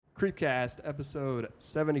Creepcast, episode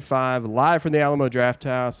 75, live from the Alamo Draft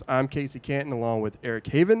House. I'm Casey Canton, along with Eric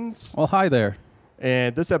Havens. Well, hi there.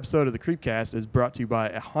 And this episode of the Creepcast is brought to you by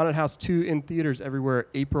A Haunted House 2 in theaters everywhere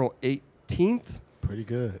April 18th. Pretty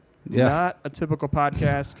good. Yeah. Not a typical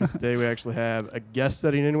podcast, because today we actually have a guest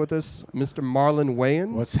sitting in with us, Mr. Marlon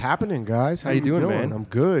Wayans. What's happening, guys? How you doing, man? I'm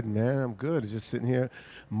good, man. I'm good. Just sitting here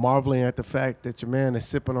marveling at the fact that your man is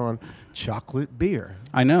sipping on chocolate beer.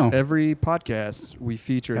 I know. Every podcast we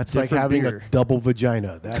feature That's a like different having beer, a double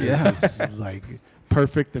vagina. That is just like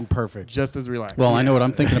perfect and perfect. just as relaxed. Well, I know what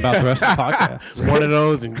I'm thinking about the rest of the podcast. One of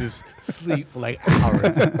those and just sleep for like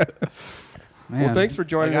hours. Man. Well, thanks for Like,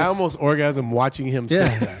 joining I us. almost orgasm watching him Yeah.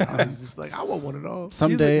 say that. I was just like, I want one of those.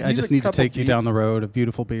 Someday He's I just a need to couple take you deep. down the road of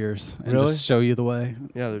beautiful beers and Really? just show you the way.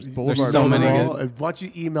 Yeah, there's Boulevard. so many Boulevard. good- Why don't you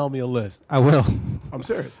email me a list? I will. I'm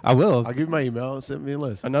serious. I will. I'll give you my email and send me a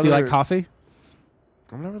list. Do Another, you like coffee?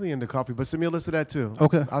 I'm not really into coffee, but send me a list of that too.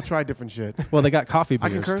 Okay. I'll try different shit. Well, they got coffee I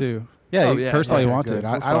can beers curse? too. Yeah, Oh, you yeah. curse all you Okay, want Good. to.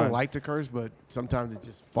 I fine. don't like to curse, but sometimes it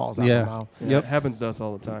just falls out Yeah. of my mouth. Yeah, Yep. it happens to us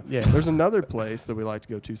all the time. Yeah. There's another place that we like to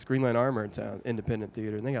go to, Screenline Armor in town, independent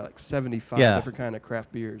theater, and they got like 75 Yeah. different kind of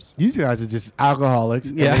craft beers. You guys are just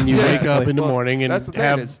alcoholics, Yeah. and then you Yeah, wake basically. up in the Well, morning and that's the thing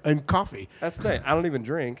have is- and coffee. That's the thing. I don't even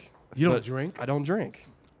drink. You don't but drink, I don't drink.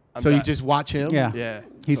 I'm so you not- just watch him. Yeah. yeah.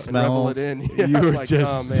 He and revel smells. it in. Yeah, You're I'm like,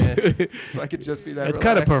 just. oh man, if I could just be that. It's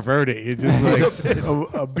kind of relaxed. perverted. It's just like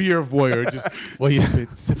a beer voyeur. Just Well, you- sip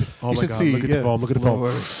it, sip it. Oh you my should god! see. Look at the yeah, phone. Look at the phone.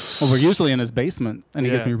 Well, we're usually in his basement, and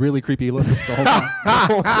he Yeah. gives me really creepy looks the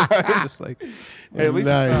whole time. Just like, Hey, at least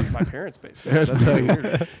Nice. it's not my parents' basement. That's That's even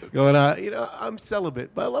weird. Going on. I'm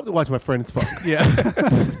celibate, but I love to watch my friends fuck. yeah.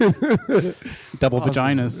 Double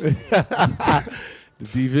vaginas. The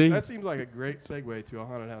DV. That seems like a great segue to a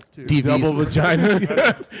haunted house too. DVs. Double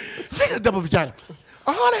vagina. Speaking of double vagina,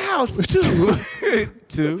 a haunted house two.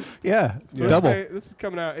 Two. Yeah. So Double. this is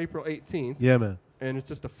coming out April 18th, Yeah, man. and it's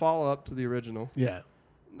just a follow up to the original. Yeah.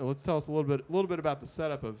 Now, let's tell us a little bit about the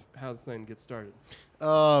setup of how this thing gets started.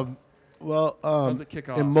 Well, How's it kick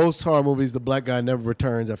off? in most horror movies, the black guy never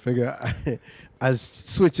returns. I figure I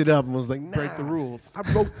switched it up and was like, nah, Break the rules. I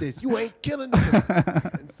wrote this. You ain't killing me.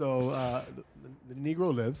 And so the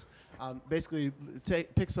Negro lives. Basically,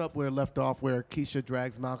 picks up where it left off, where Keisha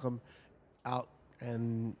drags Malcolm out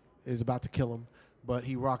and is about to kill him. But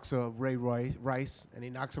he rocks Ray Rice, and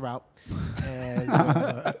he knocks her out. And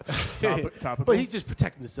Topical. but he's just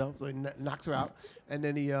protecting himself, so he knocks her out. And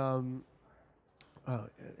then he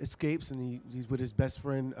escapes, and he's with his best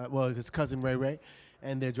friend, his cousin Ray,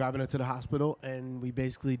 and they're driving her to the hospital. And we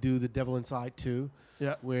basically do the Devil Inside 2,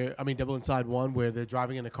 Yeah. Devil Inside 1, where they're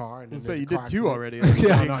driving in a car. And then So there's you a did car 2 accident. already.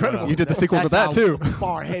 Yeah. Incredible. You did the sequel to That's that, how too.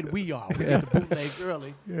 far ahead we are. We did the bootleg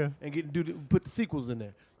early, Yeah. and put the sequels in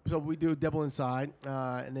there. So we do Devil Inside,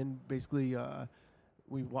 and then basically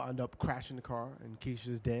we wound up crashing the car, and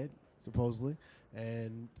Keisha's dead supposedly,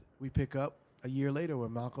 and we pick up a year later where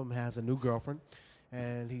Malcolm has a new girlfriend,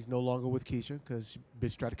 and he's no longer with Keisha because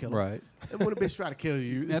bitch tried to kill him. Right. And when a bitch try to kill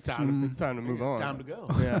you, it's That's time. It's time to move on. Time to go.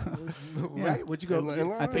 Yeah. Right? What you go?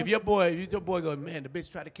 And- If your boy goes, man, the bitch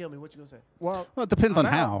tried to kill me. What you gonna say? Well, Well, it depends on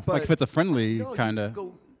I'm out, how. but- Like if it's a friendly No, kind you of. just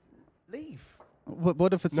go leave.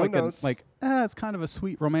 What if it's No like notes. it's kind of a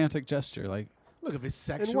sweet romantic gesture, like Look, if it's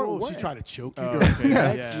what sexual, if she way? tried to choke you Oh, during okay, sex,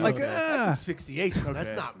 yeah. you Like, know, that's asphyxiation. That's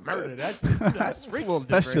Okay. not murder. That's just that's a little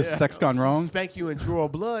that's different, just yeah. sex gone wrong. Spank you and draw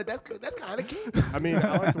blood. That's kind of kinky. I mean,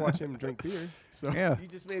 I like to watch him drink beer. So Yeah. You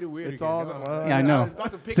just made it weird. It's again. all No, the- Yeah, I know. was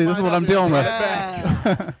about to pick See, this is mine what up I'm and dealing with.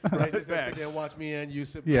 Right, just gonna sit there and watch me and you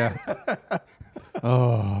sip. Yeah.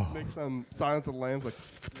 Oh. make some Silence of the Lambs like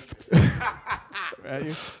at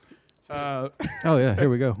you. Oh yeah. Here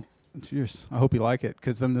we go. Cheers. I hope you like it,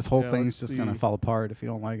 because then this whole Yeah, thing's let's just gonna see. fall apart if you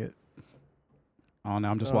don't like it. Oh no,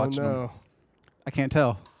 I'm just oh, watching him. no. I can't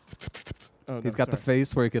tell. Oh, no, He's got the sorry.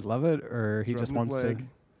 face where he could love it, or he He's just rubbing his wants to leg.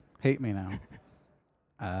 hate me now.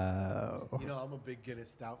 You know, I'm a big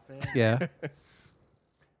Guinness Stout fan. Yeah.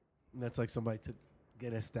 And that's like somebody took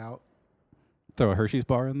Guinness Stout. Throw a Hershey's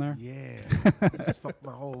bar in there. Yeah. Just fucked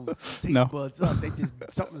my whole taste No. buds up.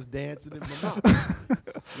 Something's dancing in my mouth.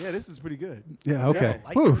 Yeah, this is pretty good. Yeah. Okay. I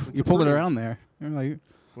like Whew, it. It's you pulled it approved. around there. You're like,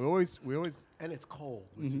 We always And it's cold,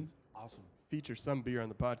 which Mhm. is awesome. feature some beer on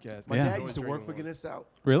the podcast. My Yeah. dad Always used to drinking work for one. Guinness Stout.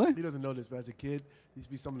 really? He doesn't know this, but as a kid, there used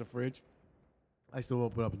to be some in the fridge. I used to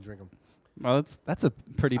open up and drink them. Well, that's a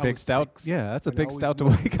pretty I big was stout. 6, Yeah, that's a and I big always stout to knew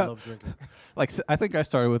I wake up. loved drinking. Like I think I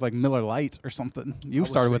started with like Miller Lite or something. I You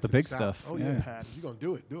went started with straight the to big stout. stuff. Oh yeah. yeah, Pabst. you gonna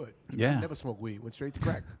do it? Do it. Yeah. I never smoke weed. Went straight to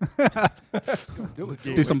crack. Do it.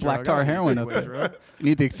 Do some black tar heroin up Gateway there. drug. You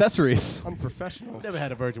need the accessories. I'm professional. Never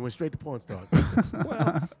had a virgin. Went straight to porn stars.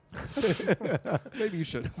 Well, Maybe you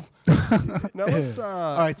should have. Now let's.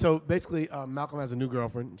 All right, so basically, Malcolm has a new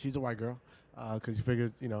girlfriend. She's a white girl because he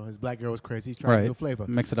figures, his black girl was crazy. He's trying to Right. do flavor.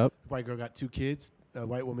 Mix it up. White girl got 2 kids.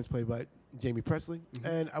 White woman's played by Jamie Presley.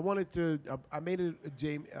 And I wanted to. I made it.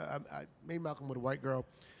 I made Malcolm with a white girl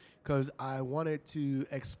because I wanted to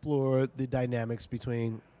explore the dynamics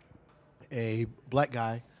between a black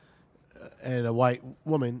guy and a white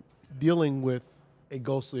woman dealing with a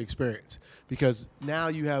ghostly experience, because now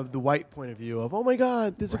you have the white point of view of, oh my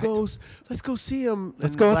God, there's a ghost. Let's go see him.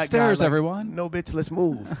 Let's And go the black guy, upstairs, everyone. No, bitch, let's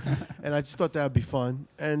move. And I just thought that would be fun.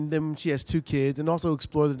 And then she has 2 kids, and also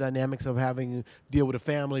explore the dynamics of having to deal with a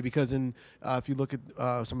family, because if you look at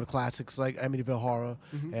some of the classics like Amityville Horror,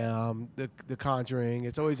 the Conjuring,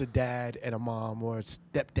 it's always a dad and a mom or a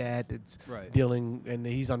stepdad that's Right. dealing, and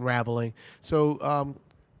he's unraveling. So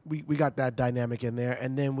we got that dynamic in there,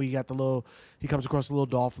 and then we got he comes across a little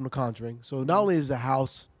doll from The Conjuring. So not only is the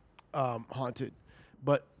house haunted,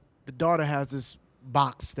 but the daughter has this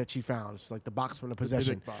box that she found. It's like the box from the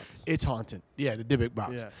possession. Dybbuk box. It's haunted. Yeah, the Dybbuk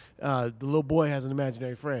box. Yeah. The little boy has an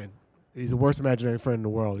imaginary friend. He's the worst imaginary friend in the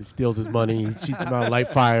world. He steals his money. He cheats him out of light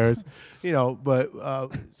fires. But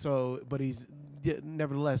he's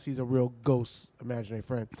nevertheless he's a real ghost imaginary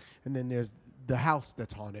friend. And then there's the house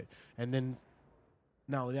that's haunted. And then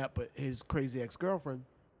not only that, but his crazy ex-girlfriend,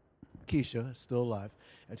 Keisha, is still alive,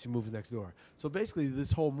 and she moves next door. So basically,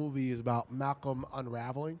 this whole movie is about Malcolm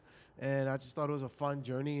unraveling, and I just thought it was a fun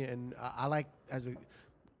journey. And I like, as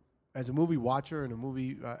a movie watcher and a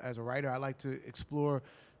movie as a writer, I like to explore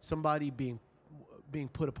somebody being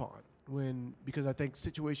put upon, because I think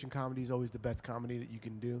situation comedy is always the best comedy that you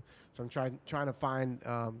can do. So I'm trying to find,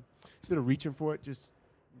 instead of reaching for it, just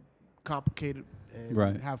complicated and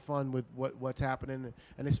Right. have fun with what's happening,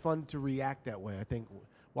 and it's fun to react that way. I think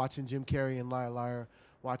watching Jim Carrey in Liar Liar,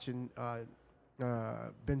 watching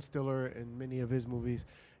Ben Stiller in many of his movies,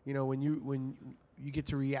 when you get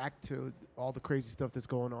to react to all the crazy stuff that's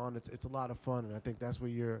going on, it's a lot of fun, and I think that's where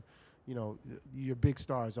your big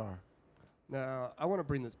stars are. Now I want to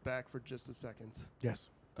bring this back for just a second Yes.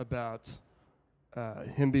 about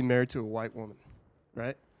him being married to a white woman,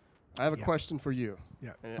 right? I have a Yeah. question for you.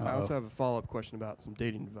 Yeah. And I also have a follow-up question about some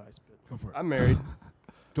dating advice. But Go for it. I'm married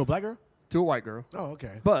To a black girl? to a white girl, Oh,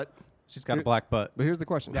 okay. but She's got a black butt. here's the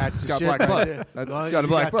question. That's She's the got shit black right butt. there. That's Well, got a you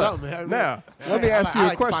black got butt. something, man. Now, let me ask you I a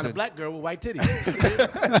like to find question. a black girl with white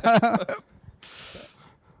titties.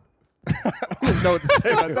 I don't know what to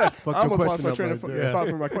say about that. Fucked I your almost lost question my up train of right there. thought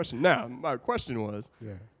for my question. Now, my question was,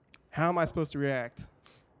 Yeah. how am I supposed to react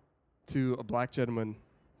to a black gentleman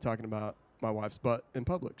talking about my wife's butt in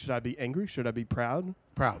public? Should I be angry? Should I be proud?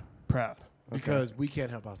 Proud. Proud. Okay. Because we can't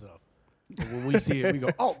help ourselves. And when we see it, we go,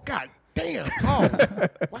 oh, God damn. Oh,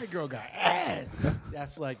 white girl got ass.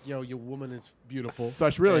 That's like, yo, your woman is beautiful. So I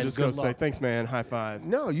should really and just go good say, luck. thanks, man. High five.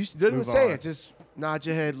 No, you didn't even Move say on. it. Just nod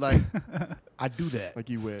your head like, I do that. Like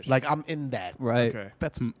you wish. Like I'm in that. Right. Okay.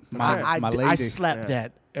 That's I my lady. slap Yeah.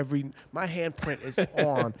 that my handprint is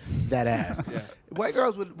on that ass. Yeah. White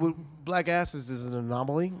girls with black asses is an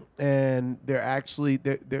anomaly, and they're actually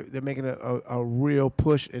they're making a real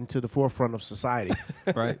push into the forefront of society.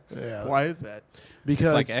 Right. Yeah, Why is that?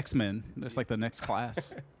 because It's like X-Men. It's like the next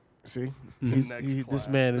class. see, Next this class.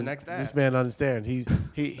 man The is next this ass. man understands. He's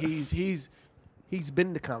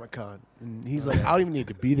been to Comic-Con, and he's like, I don't even need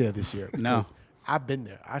to be there this year. No. because I've been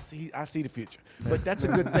there. I see the future. But that's a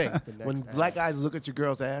good thing. When next black ass. guys look at your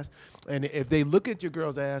girl's ass, and if they look at your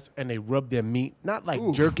girl's ass and they rub their meat, not like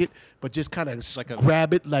Ooh. jerk it, but just kind of Like a-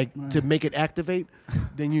 grab it to make it activate,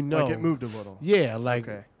 then you know. Like it moved a little. Yeah, like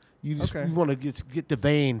Okay. you just Okay. you want to get the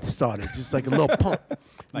vein started, just like a little pump.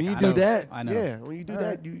 When Like, you I do know. that, I know. yeah, when you do All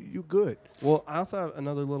that, right. you good. Well, I also have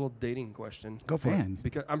another little dating question. Go for Man.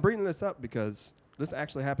 Because I'm bringing this up because this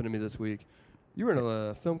actually happened to me this week. You were in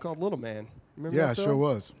a film called Little Man. Remember that film?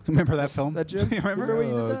 was. Remember that film? That Jim? You remember? when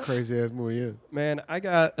you did that? Crazy ass movie. Yeah. Man, I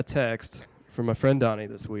got a text from my friend Donnie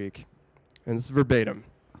this week, and it's verbatim.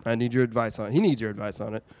 I need your advice on it. He needs your advice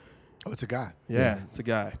on it. Oh, it's a guy. Yeah, it's a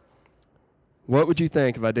guy. What would you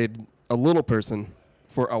think if I dated a little person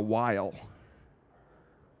for a while?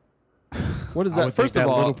 What is I that? would think First of that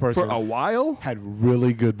all, little person- for a while? Had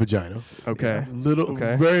really good vagina. Okay.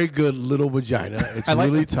 Okay. Very good little vagina. It's I like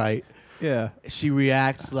really that. tight. Yeah. She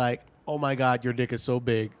reacts like, "Oh my God, your dick is so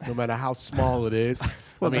big." No matter how small it is,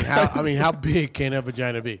 How big can a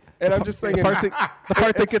vagina be? And I'm just The thinking,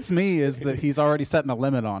 part that gets me is that he's already setting a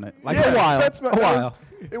limit on it. Like yeah, a while. That's a while.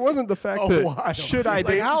 It wasn't the fact A that while. should I Like,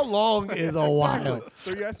 date? how long is a while?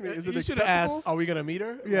 So you asked me, is it You should acceptable? have asked, are we gonna meet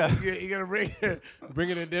her? Yeah. You gonna bring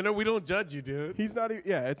her to dinner? We don't judge you, dude. He's not.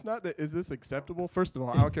 Yeah, it's not that. Is this acceptable? First of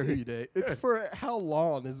all, I don't care who you date. It's for how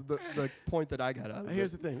long is the point that I got out of it.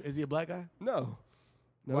 Here's the thing: is he a black guy? No.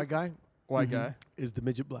 Nope. White guy? White guy. Is the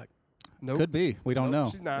midget black? Nope. Could be. We don't Nope,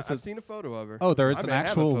 know. She's not. This I've is- seen a photo of her. Oh, there is I an may have a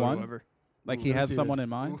actual photo one? of her. Like Ooh, he let me has see someone this. in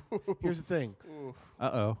mind. Here's the thing: Ooh.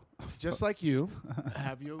 Uh-oh. just like you,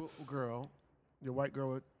 have your girl, your white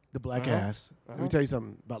girl with the black Uh-huh. ass. Let Uh-huh. me tell you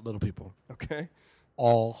something about little people. Okay.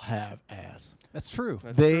 All have ass. That's true.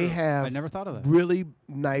 That's They true. have I never thought of that. really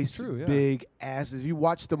nice, true, yeah. big asses. You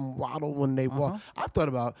watch them waddle when they walk. Uh-huh. I've thought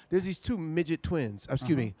about there's these two midget twins.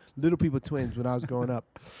 Excuse Uh-huh. me, little people twins when I was growing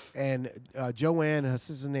up, and Joanne and her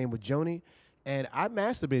sister's name was Joni, and I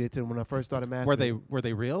masturbated to them when I first started masturbating. Were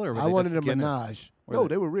they real or were I they wanted just a Guinness? menage. Were No,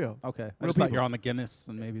 they were real. Okay. I real just thought people. you're on the Guinness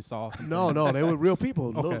and maybe saw something. No, they were real people,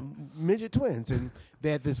 Okay. little midget twins, and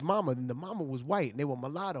they had this mama, and the mama was white, and they were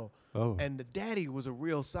mulatto, Oh. and the daddy was a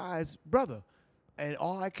real size brother, and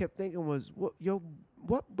all I kept thinking was,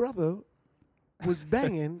 what brother was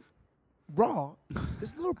banging raw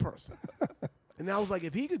this little person? And I was like,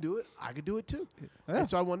 if he could do it, I could do it too. Yeah. And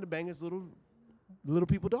so I wanted to bang his little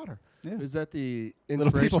people daughter. Yeah. Is that the Little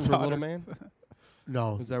inspiration people for daughter. Little Man?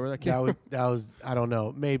 No, Is that where that came that was I don't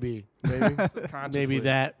know, maybe Consciously.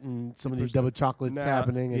 that, and some of these double chocolates Nah,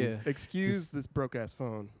 happening. And yeah. Excuse Just- this broke ass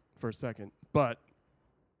phone for a second, but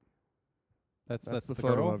That's the the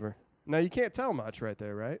photo girl? of her. Now you can't tell much right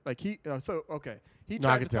there, right? Like he. So okay, he No,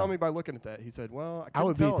 I tried to can tell tell. me by looking at that. He said, "Well, I I couldn't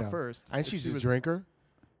would tell beat at them. first." And if she's she a was- drinker.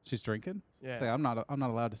 She's drinking? Yeah. Say I'm not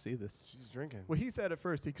allowed to see this. She's drinking. Well, he said at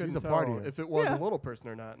first he couldn't a tell partier. if it was Yeah. a little person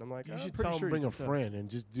or not, and I'm like, You I'm should pretty tell him sure bring you a can tell. friend and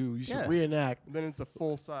just do. You should Yeah. reenact. Then it's a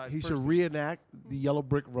full size. He should person. reenact the yellow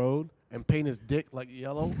brick road and paint his dick like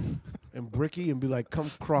yellow and bricky and be like, "Come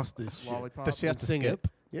cross this shit." Lollipop. Does she have and to sing skip?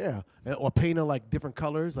 it. Yeah, or paint her like different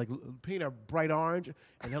colors, like paint her bright orange,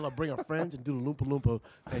 and he'll bring her friends and do the Loompa Loompa,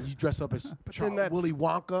 and you dress up as that's- Willy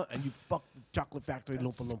Wonka, and you fuck the chocolate factory That's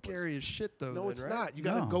Loompa Loompas. scary as shit, though. No, then, it's right? not. You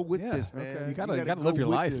gotta No, go with yeah, this, man. okay. You gotta go live your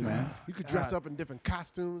with life, this. man. You could dress God. up in different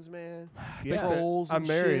costumes, man. Yeah. Trolls. I'm and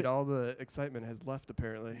married. shit. All the excitement has left,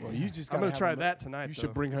 apparently. Well, you just I'm gotta gonna have try a- that tonight. You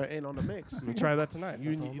should bring her in on the mix. I'm gonna try that tonight.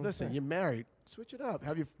 You, That's all I'm gonna listen, say. you're married. Switch it up.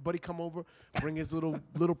 Have your buddy come over, bring his little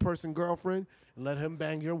person girlfriend, and let him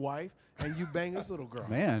bang your wife, and you bang his little girl.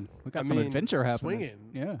 Man, we got I some mean, adventure happening.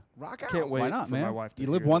 swinging. Yeah. Rock out. Can't wait Why not, for man? my wife to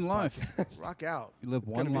You live hear one this life. podcast. Rock out. You live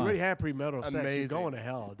one You life. already had premarital sex. You're Amazing. going to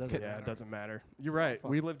hell. It doesn't Yeah, matter. it doesn't matter. You're right.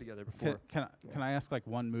 We lived together before. Can I ask like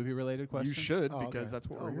one movie related question? You should, Oh, because okay. that's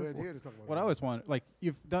what Oh, we're here for. to talk about What I that. always want, like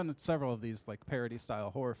you've done several of these like parody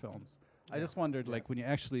style horror films. I just wondered, like when you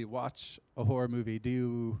actually watch a horror movie, do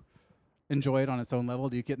you enjoy it on its own level?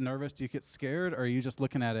 Do you get nervous? Do you get scared? Or are you just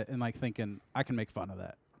looking at it and like thinking, I can make fun of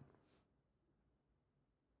that?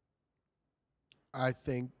 I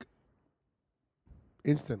think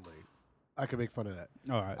instantly I can make fun of that.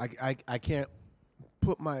 All right. I can't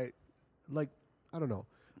put my, like, I don't know.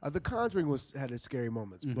 The Conjuring had its scary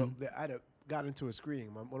moments, but got into a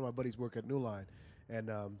screening. One of my buddies work at New Line, and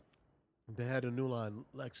they had a New Line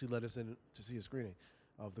actually let us in to see a screening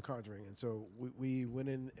of The Conjuring. And so we went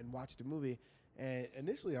in and watched the movie. And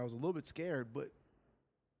initially I was a little bit scared, but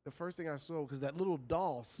the first thing I saw, because that little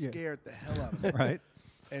doll scared the hell out of me. Right.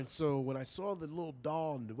 And so when I saw the little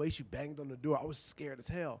doll and the way she banged on the door, I was scared as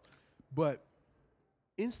hell. But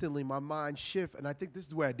instantly my mind shifted, and I think this is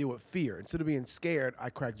the way I deal with fear. Instead of being scared, I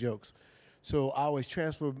crack jokes. So I always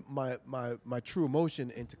transfer my true emotion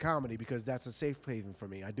into comedy because that's a safe haven for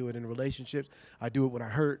me. I do it in relationships. I do it when I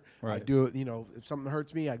hurt. I Right. do it, if something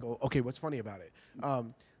hurts me, I go, okay, what's funny about it?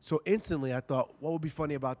 So instantly I thought, what would be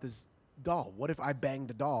funny about this doll? What if I banged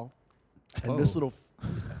the doll and this little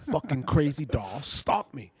fucking crazy doll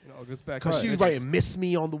stalked me? It all goes back. Because to she was midgets. writing "miss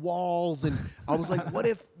me" on the walls, and I was like, "What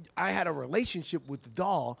if I had a relationship with the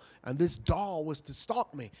doll, and this doll was to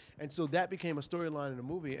stalk me?" And so that became a storyline in the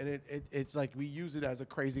movie, and it's like we use it as a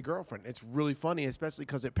crazy girlfriend. It's really funny, especially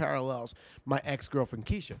because it parallels my ex-girlfriend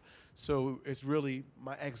Keisha. So it's really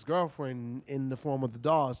my ex-girlfriend in the form of the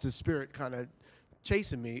doll. It's the spirit kind of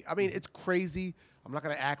chasing me. I mean, it's crazy. I'm not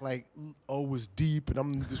gonna act like it was deep, and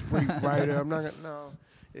I'm this great writer. I'm not gonna no.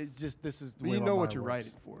 It's just this is the But way you my know what mind you're works.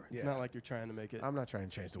 writing for. It's Yeah. not like you're trying to make it. I'm not trying to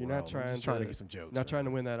change the You're world. not trying I'm just trying to to- get some jokes. Not trying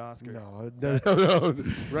to win that Oscar. No, no. I Requiem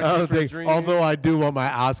don't for a think. Dream. Although I do want my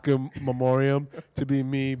Oscar memoriam to be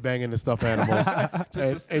me banging the stuffed animals and, the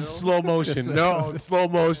in still? slow motion. No, slow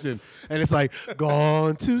motion, and it's like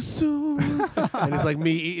gone too soon, and it's like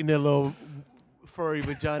me eating their little furry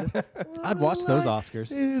vagina. I'd watch those Oscars.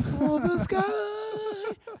 For the sky,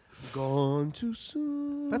 gone too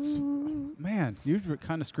soon. That's man, you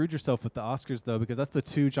kind of screwed yourself with the Oscars though, because that's the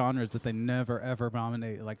two genres that they never ever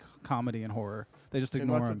nominate, like comedy and horror. They just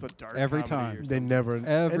ignore Unless them it's a dark every comedy or time. They never.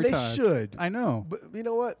 Every and they time. should. I know. But you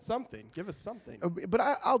know what? Something. Give us something. But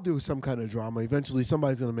I'll do some kind of drama. Eventually,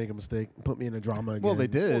 somebody's gonna make a mistake and put me in a drama again. Well, they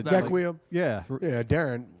did. Well, that was- Requiem. Yeah. Yeah,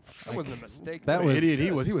 Darren. That wasn't a mistake. That though. was- Idiot.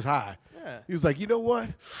 He was high. Yeah. He was like, you know what?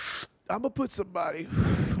 I'm gonna put somebody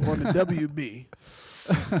on the WB,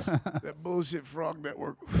 that bullshit Frog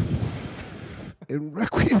Network, in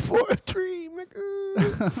Requiem for a Dream,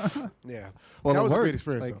 nigga. Yeah. Well, that it was a worked. great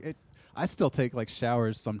experience. Like, though. I still take like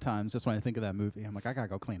showers sometimes just when I think of that movie. I'm like, I gotta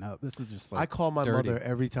go clean up. This is just like I call my dirty. mother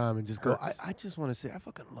every time and just go, Hurts. I just want to say, I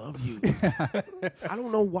fucking love you. I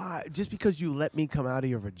don't know why. Just because you let me come out of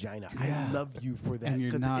your vagina, Yeah. I love you for that. And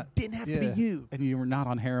you're Because not. it didn't have to yeah. be you. And you were not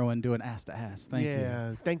on heroin doing ass to ass. Thank you.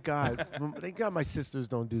 Yeah, thank God. Thank God my sisters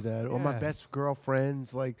don't do that. Or my Yeah. best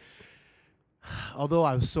girlfriends. Like, although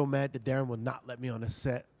I was so mad that Darren would not let me on the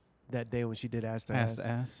set that day when she did Ass to Ass Ass. to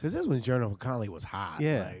ass. Because this when Jennifer Connelly was hot.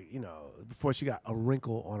 Yeah. Like, you know, before she got a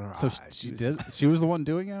wrinkle on her So eye. she was did. just- She was the one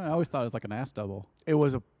doing it. I always thought it was like an ass double. It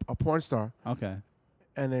was a porn star. Okay.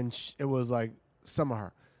 And then it was like some of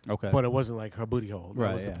her. Okay. But it wasn't like her booty hole. That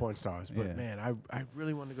Right, was the yeah. porn stars. But Yeah. man, I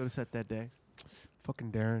really wanted to go to set that day.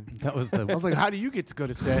 Fucking Darren. that was the. I was like, how do you get to go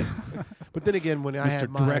to set? But then again, when I Mr. had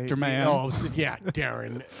my Director Man. oh so yeah,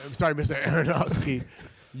 Darren. I'm sorry, Mr. Aronofsky,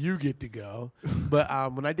 you get to go. But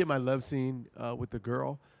when I did my love scene with the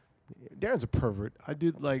girl, Darren's a pervert. I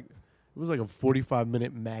did like it was like a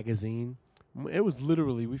 45-minute magazine. It was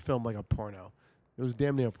literally we filmed like a porno. It was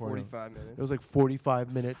damn near a porno. 45 minutes. It was like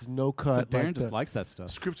 45 minutes, no so cut. Darren like just the likes that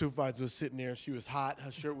stuff. script supervisor was sitting there. She was hot.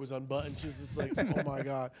 Her shirt was unbuttoned. She was just like, oh my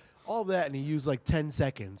God. All that, and he used like 10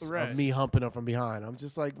 seconds Right. of me humping her from behind. I'm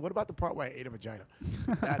just like, what about the part where I ate a vagina?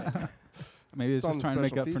 That- Maybe it's It's on just the trying to make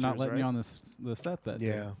special up for not features, letting you right? on the set that day.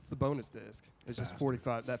 yeah. It's the bonus disc. It's just Bastard.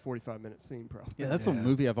 45. That 45-minute scene, probably. Yeah, that's a Yeah.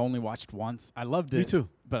 movie I've only watched once. I loved it. Me too.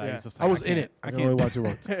 But I Yeah. was just I like, was in can't- it. I I can only can't. watch it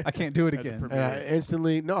once. I can't do it At the again. premiere. And I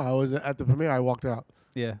instantly, no, I was at the premiere. I walked out.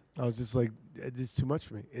 Yeah. I was just like, it's too much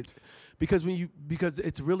for me. It's because because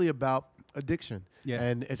it's really about addiction. Yeah.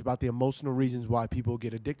 And it's about the emotional reasons why people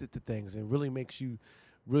get addicted to things. And it really makes you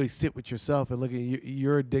really sit with yourself and look at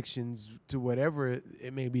your addictions to whatever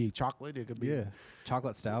it may be. Chocolate, it could be Yeah.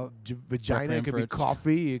 Chocolate stout. vagina, Requiem it could for be a-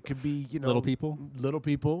 coffee, it could be, Little people. little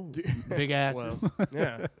people, big asses, Well,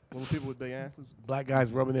 yeah. Little people with big asses. black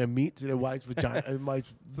guys rubbing their meat to their wife's vagina,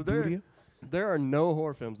 wife's So there- booty. There are no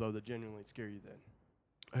horror films, though, that genuinely scare you then.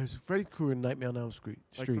 There's Freddy Krueger, Nightmare on Elm Street.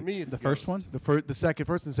 Like, for me, it's The first Ghost. one? The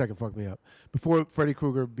first and second fucked me up. Before Freddy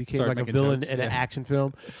Krueger became Started like a making villain jokes, in an yeah. action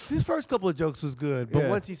film, his first couple of jokes was good, but Yeah.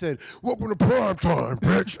 once he said, "Welcome to prime time,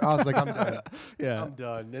 bitch," I was like, "I'm done. Yeah. I'm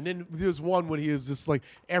done." And then there was one when he was just like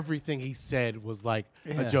everything he said was like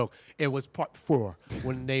Yeah. a joke. It was part 4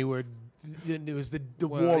 when they were. It was the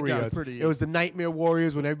Well, it got Warriors. pretty- It was the Nightmare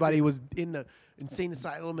Warriors when everybody was in the insane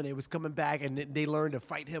asylum and they was coming back and they learned to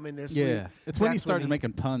fight him in their sleep. Yeah. It's when he That's started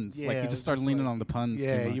making puns. Yeah, Like it he was just started just leaning like, on the puns too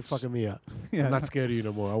Yeah, much. you're fucking me up. Yeah. I'm not scared of you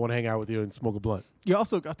no more. I want to hang out with you and smoke a blunt. You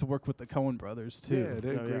also got to work with the Coen brothers too. Yeah,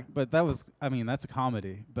 they're Oh, great. yeah. But that was, I mean, that's a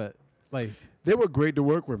comedy. But like, They were great to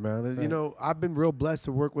work with, man. You Right. know, I've been real blessed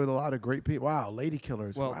to work with a lot of great people. Wow, Lady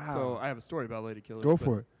Killers. Well, wow. so I have a story about Lady Killers. Go but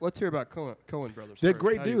for it. Let's hear about Coen brothers. They're first.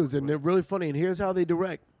 great How you dudes, work and with they're them. really funny. And here's how they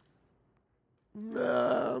direct.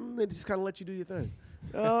 They just kind of let you do your thing.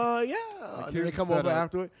 Yeah. and then here's they the come over setup.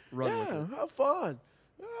 afterward. Run with Yeah, it. have fun.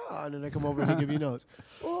 Yeah, and then they come over and they give you notes.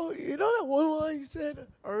 Oh, you know that one line you said?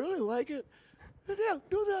 I really like it. Yeah,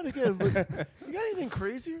 do that again. But you got anything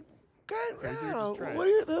crazier? Crazier, Yeah, just try it. what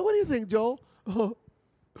do you think, Joel?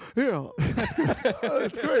 Yeah, that's good.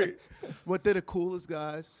 That's great. But they're the coolest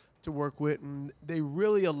guys to work with, and they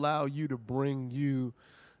really allow you to bring you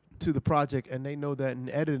to the project, and they know that in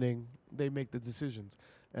editing they make the decisions,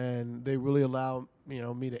 and they really allow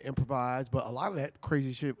me to improvise. But a lot of that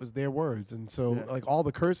crazy shit was their words, and so Yeah. like all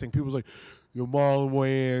the cursing, people was like, Marlon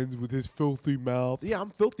Wayans with his filthy mouth. Yeah, I'm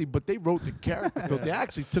filthy, but they wrote the character filthy. They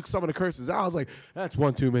actually took some of the curses out. I was like, that's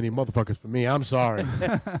one too many motherfuckers for me. I'm sorry.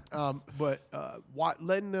 But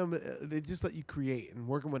letting them, they just let you create. And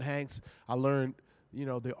working with Hanks, I learned,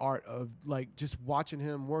 the art of like just watching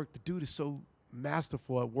him work. The dude is so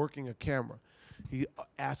masterful at working a camera. He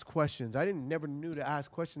asked questions. I never knew to ask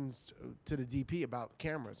questions to the DP about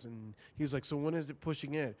cameras. And he was like, so when is it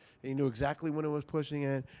pushing in? And he knew exactly when it was pushing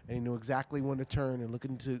in, and he knew exactly when to turn and look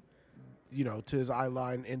into, to his eye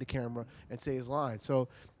line in the camera and say his line. So,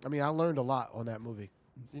 I mean, I learned a lot on that movie.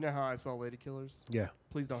 So you know how I saw Lady Killers? Yeah.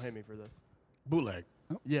 Please don't hate me for this. Bootleg.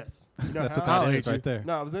 Yes. You know That's how what I'll that hate is you. right there.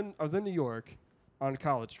 No, I was in New York on a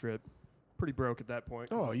college trip, pretty broke at that point.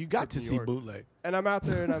 Oh, you got to New see York. bootleg. And I'm out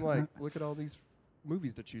there and I'm like, look at all these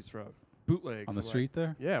movies to choose from. Bootlegs. On the I'm street there?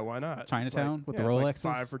 like, yeah, why not? Chinatown It's with yeah, the it's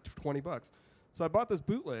like Rolexes? $5 for $20. So I bought this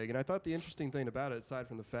bootleg, and I thought the interesting thing about it, aside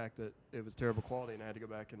from the fact that it was terrible quality and I had to go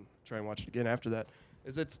back and try and watch it again after that,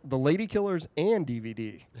 is it's the Lady Killers and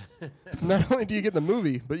DVD. So not only do you get the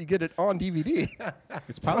movie, but you get it on DVD.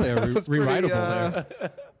 It's probably a I was pretty, rewritable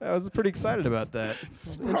there. I was pretty excited about that.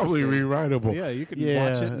 It's Probably interesting. rewritable. Yeah, you can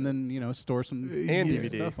Yeah. watch it and then, store some And Yeah.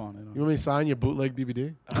 DVD. stuff on it. You want me to sign your bootleg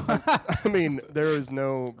DVD? I mean, there is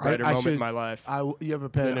no brighter moment in my life. You have a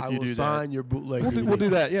pen. than if I you will do that. sign your bootleg DVD. We'll do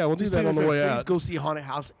that. Yeah, we'll do Just that on the please way out. go see Haunted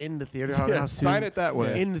House in the theater. Haunted Yeah, House sign 2 it that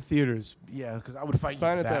way. in the theaters. Yeah, because I would fight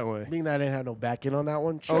Sign you it for that way. Being that I didn't have no back end on that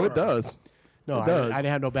one. Sure. Oh, it does. No, It I does. didn't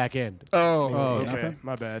have no back end. Oh, Oh, okay. okay.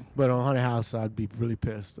 My bad. But on Haunted House, I'd be really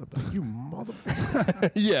pissed. I'd be like, you mother.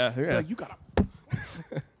 yeah. Like, you gotta.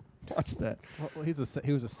 Watch that. Well,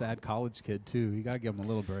 he was a sad college kid too. You gotta give him a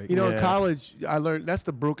little break. You know, in Yeah. college, I learned that's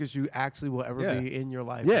the brokest you actually will ever Yeah. be in your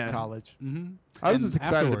life. Yeah. Is college. Mm-hmm. I was just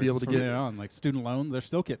excited to be able to from get- there on, like student loans. They're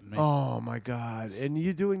still getting me. Oh my God! And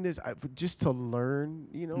you're doing this just to learn.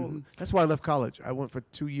 Mhm. That's why I left college. I went for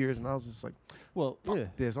 2 years, and I was just like, Well, "Fuck yeah.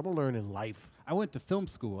 this! I'm gonna learn in life." I went to film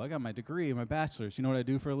school. I got my degree and my bachelor's. You know what I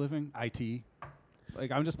do for a living? IT. Like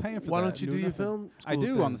I'm just paying for Why that. don't you and do doing your nothing. film? I school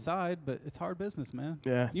do on thing? the side, but it's hard business, man.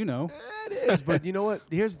 Yeah. You know. It is, but you know what?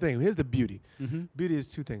 Here's the thing. Here's the beauty. Mm-hmm. Beauty is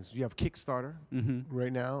two things. You have Kickstarter Mm-hmm.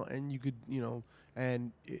 right now, and you could,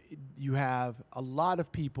 and you have a lot of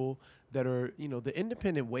people that are, the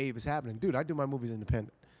independent wave is happening. Dude, I do my movies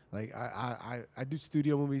independent. Like I do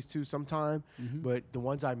studio movies too sometime, Mm-hmm. but the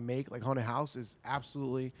ones I make, like Haunted House, is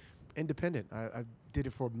absolutely independent. I did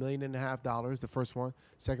it for $1.5 million, the first one.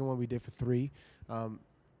 Second one we did for $3 million.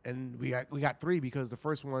 And we got 3 because the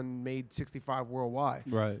first one made 65 worldwide.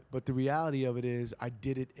 Right. But the reality of it is I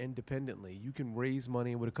did it independently. You can raise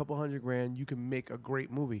money with a couple $100,000. You can make a great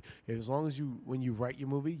movie. As long as when you write your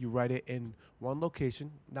movie, you write it in one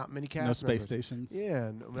location, not many cast No space members. stations.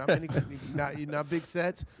 Yeah, not many, not big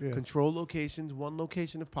sets. Yeah. Control locations, one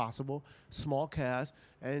location if possible, small cast,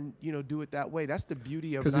 and do it that way. That's the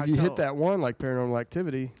beauty of it. Because if you hit that one, like Paranormal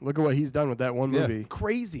Activity, look at what he's done with that one Yeah. movie.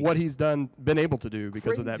 crazy, What he's been able to do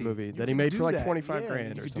because of that Crazy. movie You that he can made do for like that. 25 Yeah, grand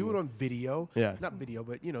you or can something. do it on video. Yeah. Not video,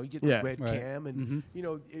 but you get Yeah. the Right. webcam, and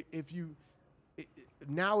Mhm. if you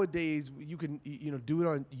nowadays you can do it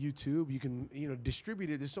on YouTube. You can distribute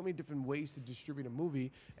it. There's so many different ways to distribute a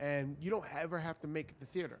movie, and you don't ever have to make it the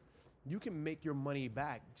theater. You can make your money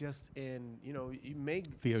back just in you make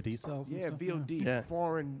VOD sales. and yeah stuff, VOD Yeah.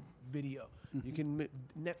 foreign video. Mm-hmm. You can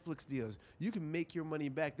Netflix deals. You can make your money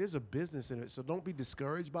back. There's a business in it, so don't be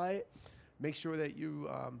discouraged by it. Make sure that you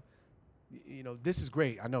this is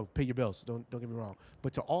great. I know, pay your bills. Don't get me wrong.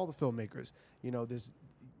 But to all the filmmakers, this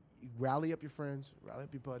rally up your friends, rally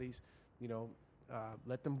up your buddies.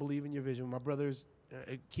 Let them believe in your vision. My brothers,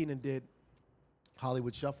 Keenan did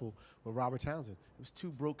Hollywood Shuffle with Robert Townsend. It was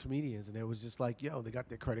 2 broke comedians, and it was just like, they got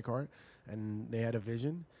their credit card, and they had a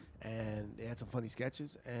vision, and they had some funny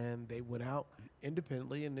sketches, and they went out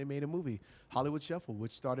independently, and they made a movie, Hollywood Shuffle,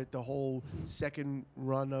 which started the whole second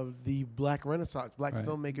run of the Black Renaissance, Black Right.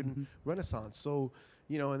 filmmaking Renaissance. So,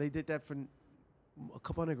 and they did that for a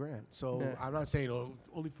couple $100,000. So Yeah. I'm not saying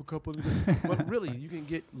only for a couple $100,000, but really you can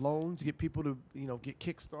get loans, get people to get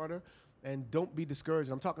Kickstarter, and don't be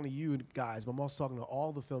discouraged. I'm talking to you guys, but I'm also talking to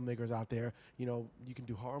all the filmmakers out there. You can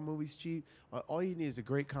do horror movies cheap. All you need is a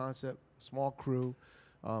great concept, small crew,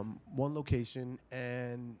 one location,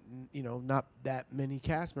 and not that many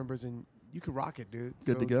cast members, and you can rock it, dude.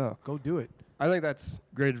 Good to go. Go do it. I think that's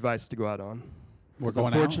great advice to go out on. We're 'Cause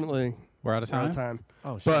going out? unfortunately, We're out of we're out time. of time.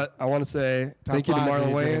 Oh, shit. But I want to say Time thank you to flies when Marlon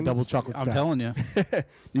you're drinking Wayans. double chocolate I'm stout. telling you. You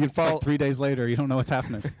can It's follow. like 3 days later, you don't know what's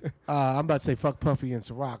happening. I'm about to say fuck Puffy and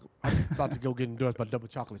Ciroc. I'm about to go get endorsed by double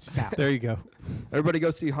chocolate stout. There you go. Everybody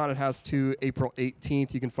go see Haunted House 2 April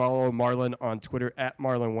 18th. You can follow Marlon on Twitter at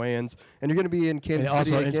Marlon Wayans. And you're going to be in And Kansas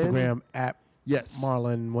also City again. Instagram at Yes.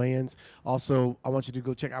 Marlon Wayans. Also, I want you to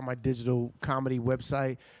go check out my digital comedy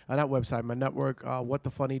website. Not website, my network,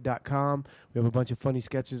 whatthefunny.com. We have a bunch of funny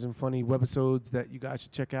sketches and funny webisodes that you guys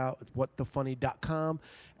should check out. It's whatthefunny.com.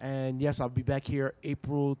 And yes, I'll be back here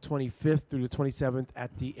April 25th through the 27th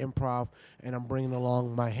at the Improv. And I'm bringing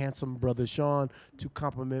along my handsome brother, Sean, to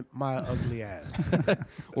compliment my ugly ass.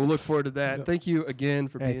 We'll look forward to that. Thank you again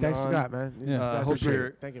for Hey, being thanks, on. Scott, man. Yeah. Guys hope appreciate your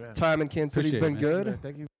it. Thank you, man. Time in Kansas City's Appreciate been it, man. good.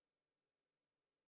 Thank you.